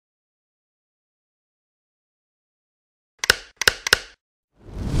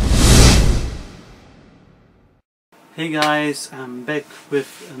Hey guys, I'm back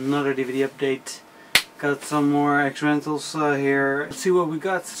with another DVD update. Got some more X-Rentals here. Let's see what we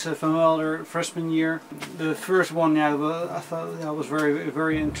got. It's Van Wilder freshman year. The first one, I thought was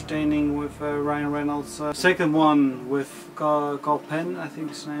very entertaining with Ryan Reynolds. Second one with Carl Penn, I think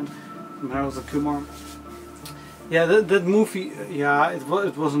his name, from Harold and Kumar. Yeah, that movie,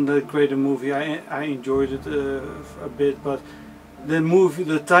 it wasn't that great a movie. I enjoyed it a bit, but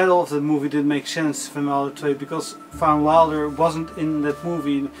the title of the movie didn't make sense, Van Wilder 2, because Van Wilder wasn't in that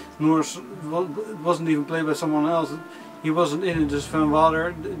movie, nor wasn't even played by someone else. He wasn't in it, just Van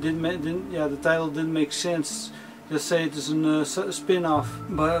Wilder the title didn't make sense. Just say it is a spin-off.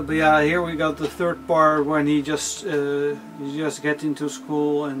 But yeah, here we got the third part when he just get into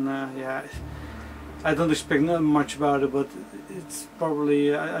school, and I don't expect much about it, but it's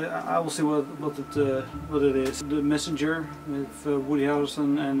probably I will see what it is. The Messenger with Woody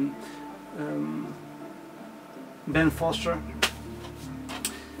Harrelson and Ben Foster,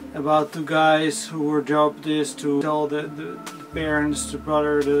 about two guys whose job is to tell the parents, the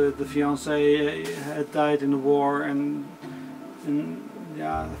brother, the fiance had died in the war, and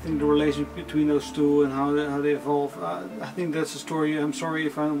yeah, I think the relationship between those two and how they evolve. I think that's the story. I'm sorry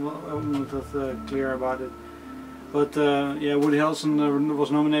if I'm not that clear about it. But yeah, Woody Harrelson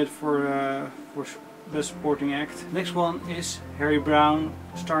was nominated for Best Supporting Act. Next one is Harry Brown,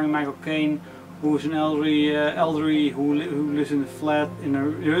 starring Michael Caine, who is an elderly who lives in a flat in a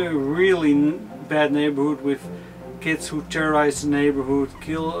really bad neighborhood with kids who terrorize the neighborhood,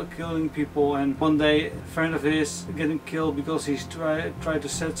 killing people, and one day a friend of his getting killed because he's tried to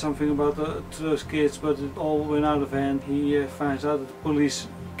say something about to those kids, but it all went out of hand. He finds out that the police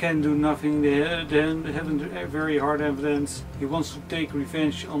can do nothing. They haven't very hard evidence. He wants to take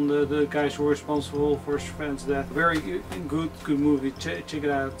revenge on the guys who were responsible for his friend's death. Very good movie. Check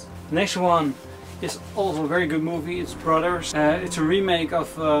it out. The next one is also a very good movie. It's Brothers. It's a remake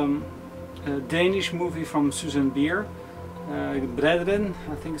of a Danish movie from Susan Bier, Brethren,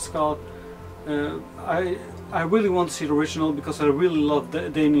 I think it's called. I really want to see the original because I really love the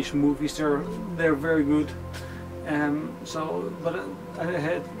Danish movies. They're very good. But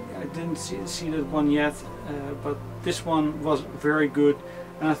I didn't see that one yet. But this one was very good,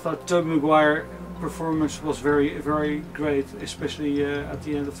 and I thought Tobey Maguire's performance was very great, especially at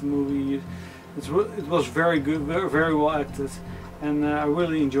the end of the movie. It was very good, very well acted. And I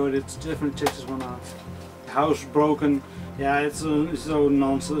really enjoyed it. Definitely check this one out. House Broken. Yeah, it's a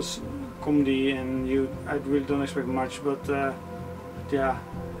nonsense comedy, and I really don't expect much, but yeah,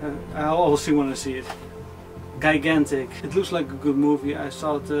 I'll see when I see it. Gigantic. It looks like a good movie. I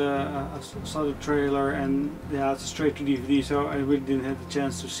saw the trailer, and yeah, it's straight to DVD, so I really didn't have the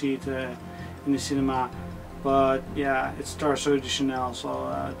chance to see it in the cinema. But yeah, it stars Zoe Chanel,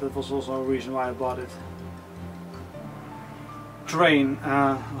 so that was also a reason why I bought it. Train,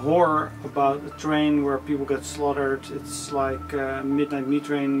 horror about a train where people get slaughtered. It's like Midnight Meat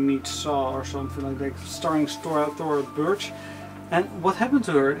Train meets Saw or something like that, starring Thora Birch. And what happened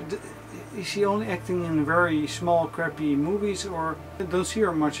to her? Is she only acting in very small, crappy movies, or I don't see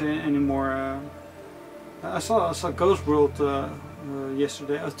her much anymore? I saw Ghost World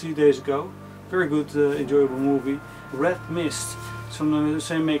yesterday, 2 days ago. Very good, enjoyable movie. Red Mist. It's from the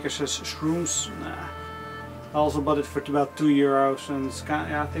same makers as Shrooms. I also bought it for about €2, and it's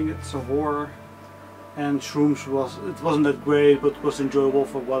I think it's a horror. And Shrooms wasn't that great, but it was enjoyable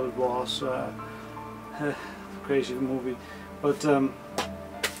for what it was. Crazy movie, but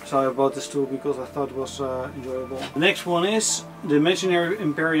so I bought this too because I thought it was enjoyable. The next one is The Imaginary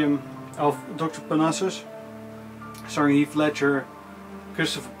Imperium of Dr. Parnassus, starring Heath Ledger,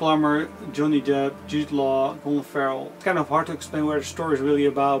 Christopher Plummer, Johnny Depp, Jude Law, Colin Farrell. It's kind of hard to explain what the story is really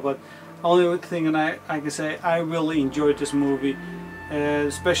about, but only thing that I can say, I really enjoyed this movie.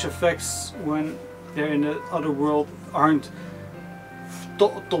 Special effects when they're in the other world aren't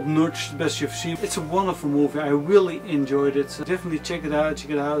top notch, the best you've seen. It's a wonderful movie. I really enjoyed it. So definitely check it out. Check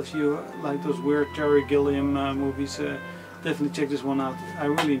it out if you like those weird Terry Gilliam movies. Definitely check this one out. I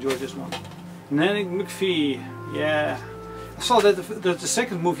really enjoyed this one. Nanny McPhee. Yeah. I saw that the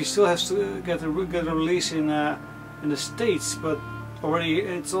second movie still has to get a release in the States, but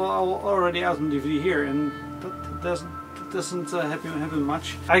it's already out on DVD here, and that doesn't happen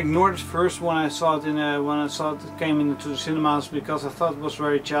much. I ignored it first when I saw it came into the cinemas because I thought it was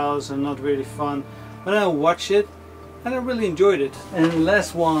very childish and not really fun. But then I watched it and I really enjoyed it. And the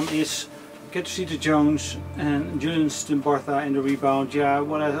last one is get to see the Jones and Julian Stimbartha in The Rebound. Yeah,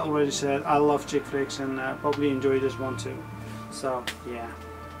 what I already said, I love chick flicks, and probably enjoy this one too. So yeah.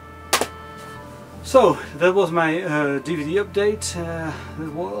 So that was my DVD update. There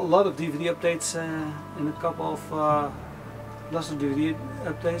were a lot of DVD updates and a couple of lots of DVD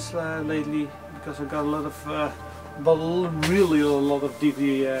updates lately, because I got a lot of but really a lot of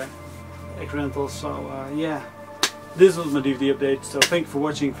DVD rentals. So yeah, this was my DVD update. So thank you for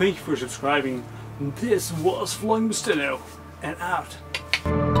watching, thank you for subscribing. This was Flying Bustino, and out.